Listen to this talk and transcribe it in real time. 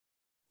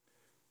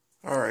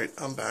Alright,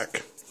 I'm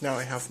back. Now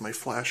I have my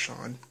flash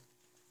on.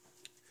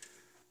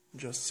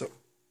 Just so...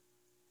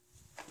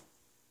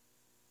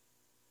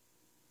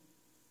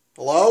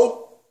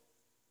 Hello?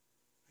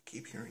 I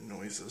keep hearing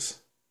noises.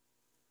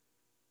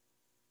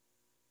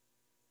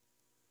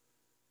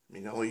 I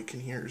mean, all you can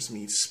hear is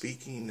me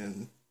speaking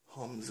and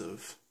hums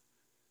of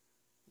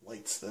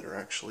lights that are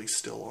actually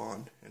still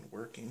on and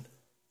working.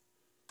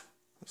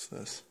 What's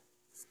this?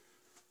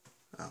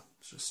 Oh,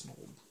 it's just an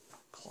old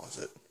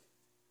closet.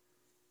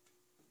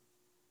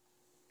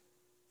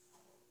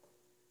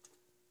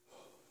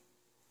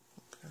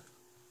 Okay.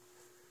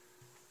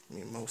 I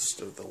mean,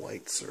 most of the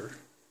lights are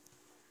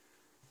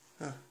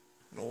an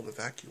old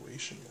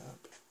evacuation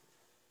map.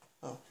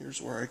 Oh,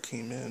 here's where I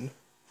came in.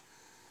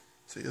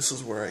 See, this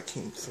is where I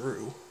came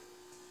through.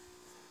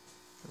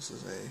 This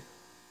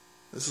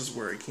is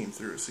where I came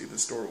through. See,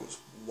 this door was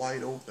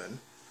wide open,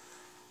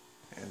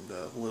 and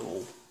the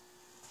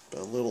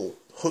little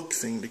hook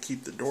thing to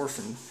keep the door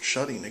from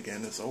shutting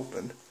again is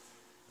open.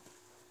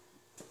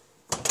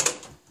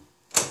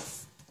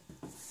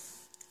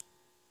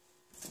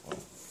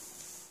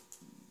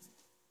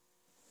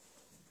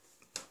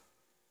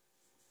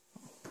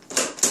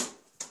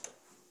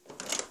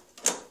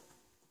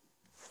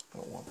 I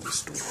don't want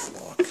this door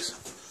locked.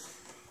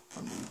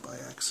 I moved by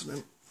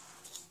accident.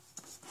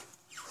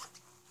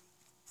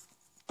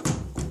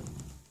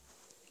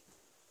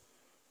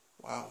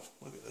 Wow,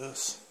 look at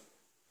this.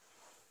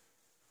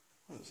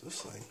 What is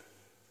this thing?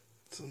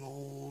 It's an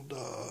old,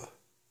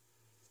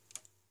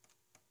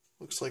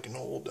 looks like an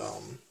old,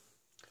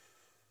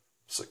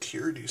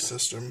 security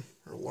system,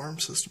 or alarm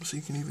system, so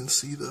you can even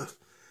see the,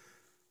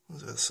 what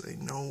does that say,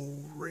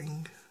 no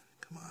ring?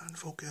 Come on,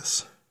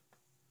 focus.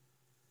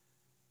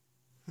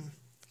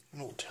 An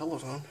old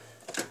telephone.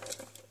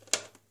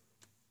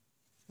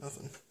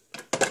 Nothing.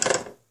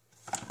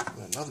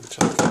 And another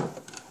telephone.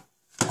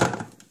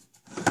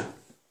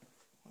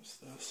 What's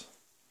this?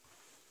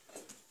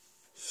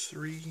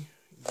 3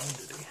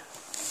 Unity.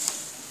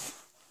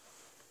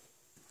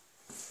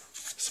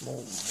 Some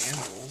old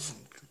manuals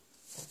and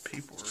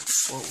paperwork.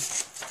 Whoa.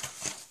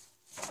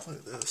 Look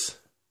at this.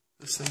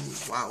 This thing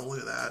was, wow, look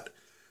at that.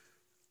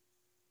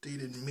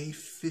 Dated May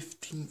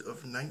 15th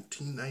of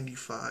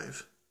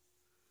 1995.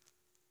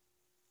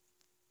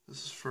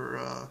 This is for,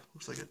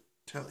 looks like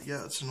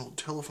yeah, it's an old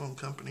telephone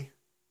company.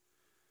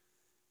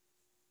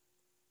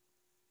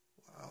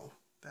 Wow,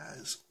 that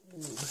is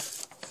old.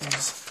 This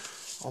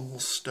is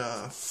almost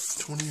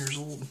 20 years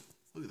old.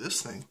 Look at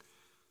this thing.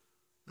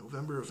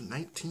 November of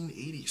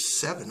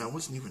 1987. I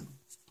wasn't even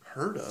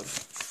heard of.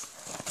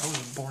 I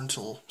wasn't born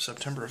till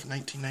September of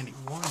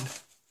 1991.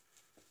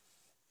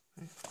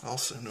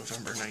 Also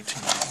November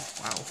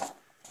 1990. Wow.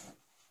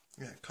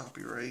 Yeah,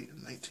 copyright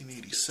in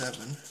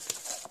 1987.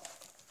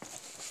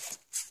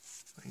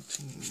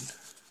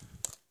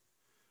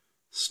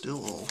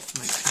 Still all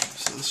 19.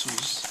 So this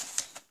was,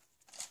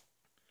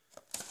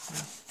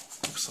 yeah,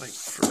 looks like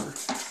for,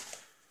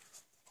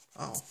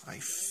 oh, I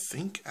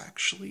think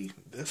actually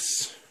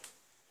this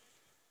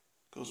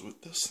goes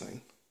with this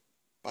thing,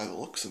 by the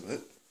looks of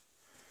it.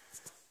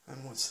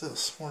 And what's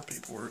this? More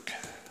paperwork.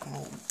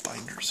 Old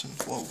binders and,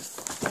 whoa.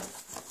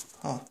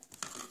 Huh.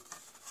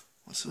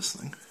 What's this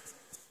thing?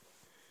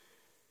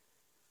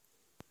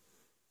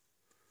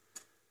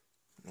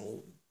 An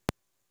old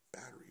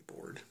battery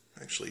board.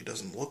 Actually, it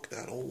doesn't look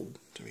that old,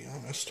 to be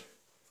honest.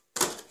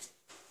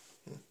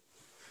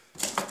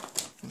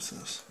 What's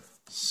this?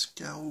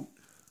 Scout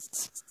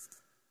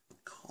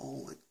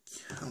call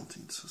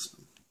accounting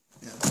system.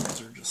 Yeah,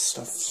 these are just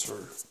stuffs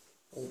for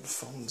old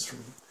phones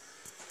from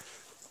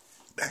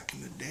back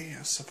in the day,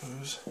 I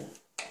suppose. The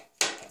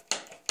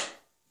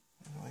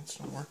lights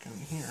don't work in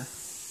here.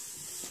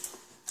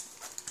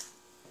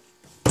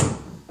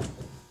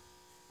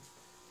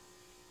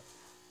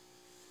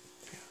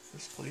 Yeah,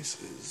 this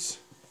place is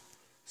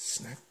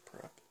snack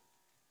prep.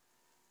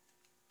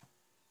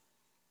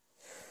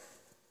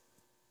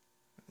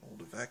 An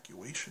old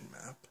evacuation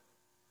map.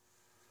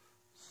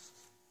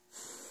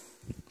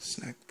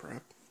 Snack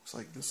prep. Looks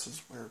like this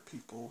is where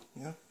people,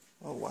 yeah.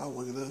 Oh wow,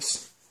 look at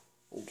this.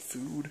 Old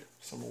food,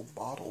 some old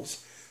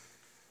bottles.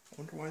 I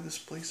wonder why this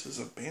place is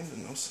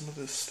abandoned though. Some of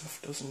this stuff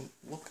doesn't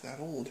look that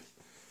old.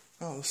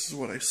 Oh, this is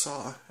what I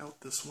saw out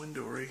this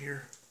window right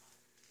here.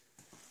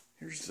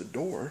 Here's the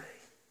door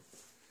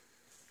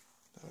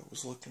that I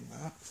was looking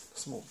at.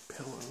 Some old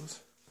pillows.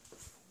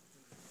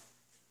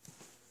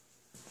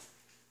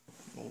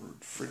 An old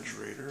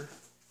refrigerator.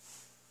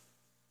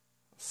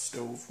 A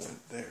stove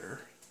went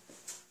there.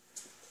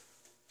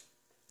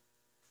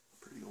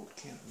 Pretty old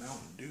can of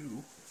Mountain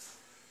Dew.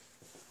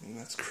 I mean,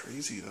 that's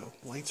crazy though.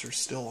 Lights are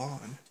still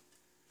on.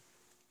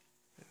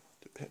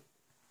 Yeah,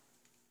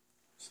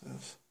 what's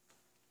this?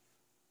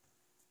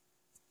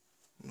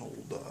 An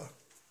old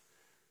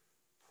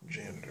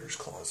janitor's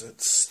closet,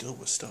 still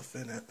with stuff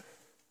in it.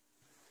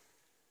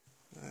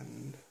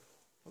 And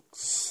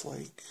looks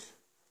like,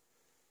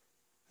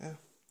 yeah,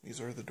 these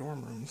are the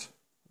dorm rooms.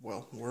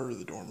 Well, were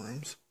the dorm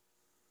rooms.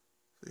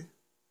 See?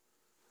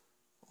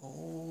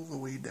 all the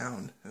way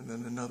down, and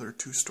then another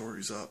 2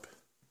 stories up.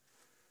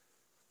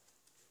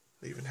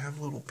 They even have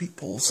little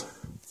peepholes.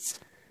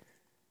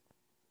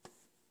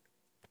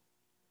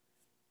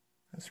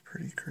 That's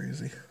pretty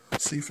crazy.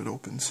 Let's see if it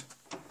opens.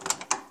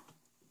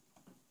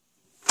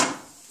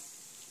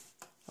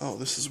 Oh,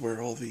 this is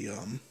where all the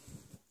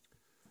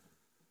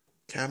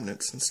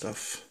cabinets and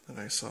stuff that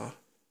I saw.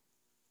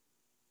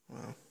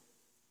 Wow.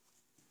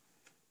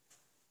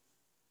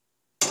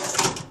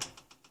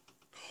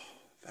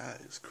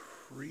 That is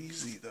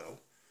crazy, though.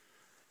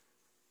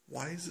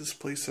 Why is this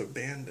place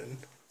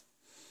abandoned?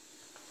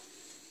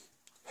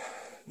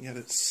 Yet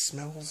it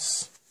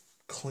smells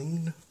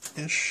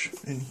clean-ish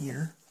in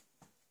here.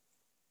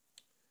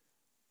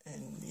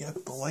 And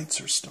yet the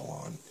lights are still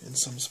on in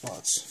some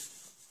spots.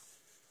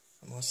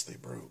 Unless they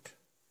broke.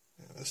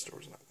 Yeah, this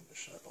door's not going to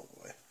shut all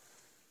the way.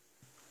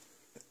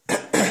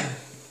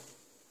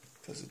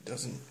 Because it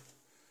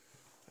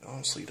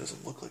honestly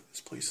doesn't look like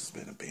this place has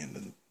been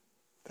abandoned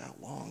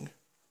that long.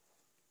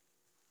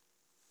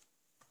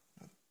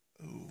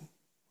 Ooh,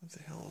 what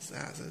the hell is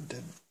that? Is that a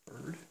dead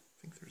bird?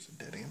 I think there's a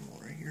dead animal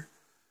right here.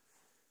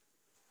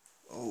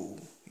 Oh,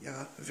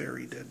 yeah, a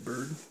very dead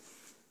bird.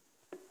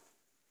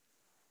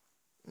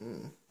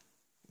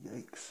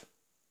 Yikes.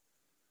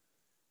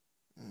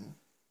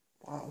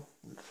 Wow,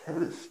 its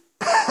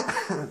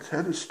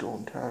head is still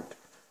intact.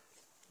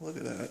 Look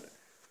at that.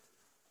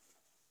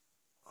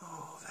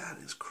 Oh, that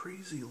is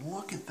crazy.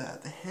 Look at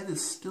that. The head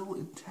is still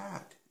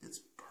intact.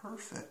 It's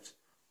perfect.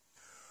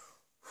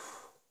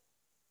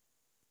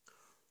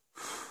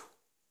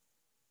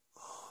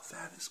 Oh,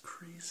 that is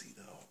crazy,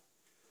 though.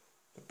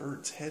 The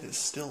bird's head is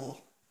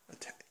still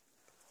attached.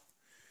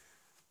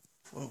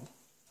 Whoa,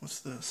 what's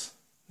this?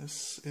 Wow,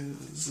 this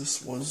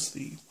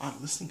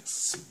thing is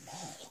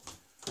small.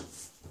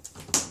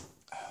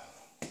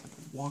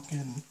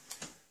 Walk-in.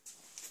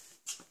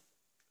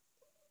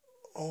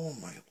 Oh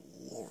my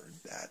lord,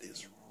 that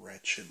is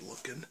wretched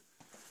looking.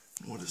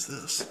 What is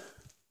this?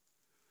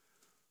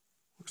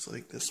 Looks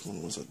like this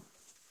one was a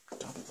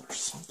double or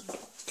something.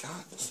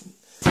 God, this is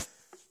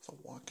a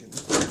walk-in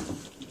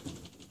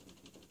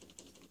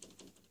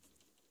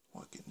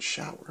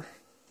shower.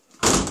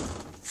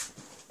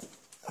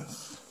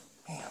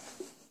 Man.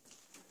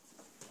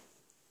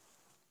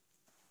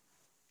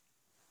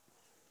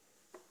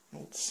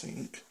 Old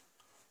sink.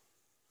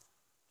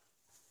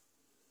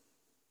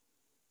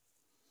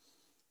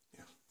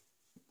 Yeah.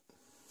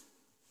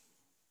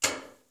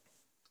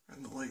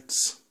 And the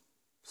lights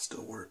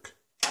still work.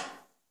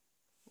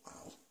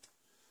 Wow.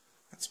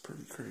 That's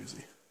pretty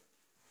crazy.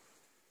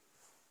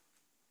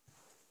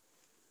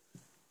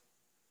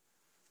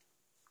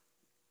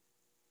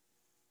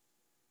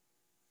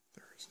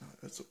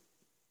 That's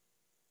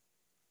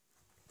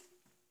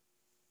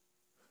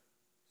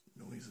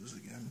noises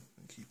again.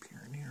 I keep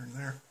hearing here and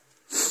there.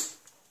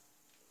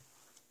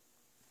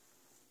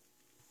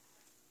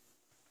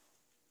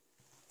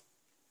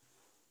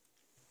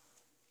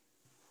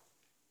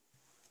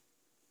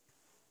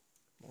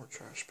 More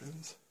trash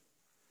bins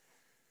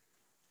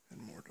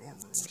and more dorm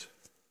rooms.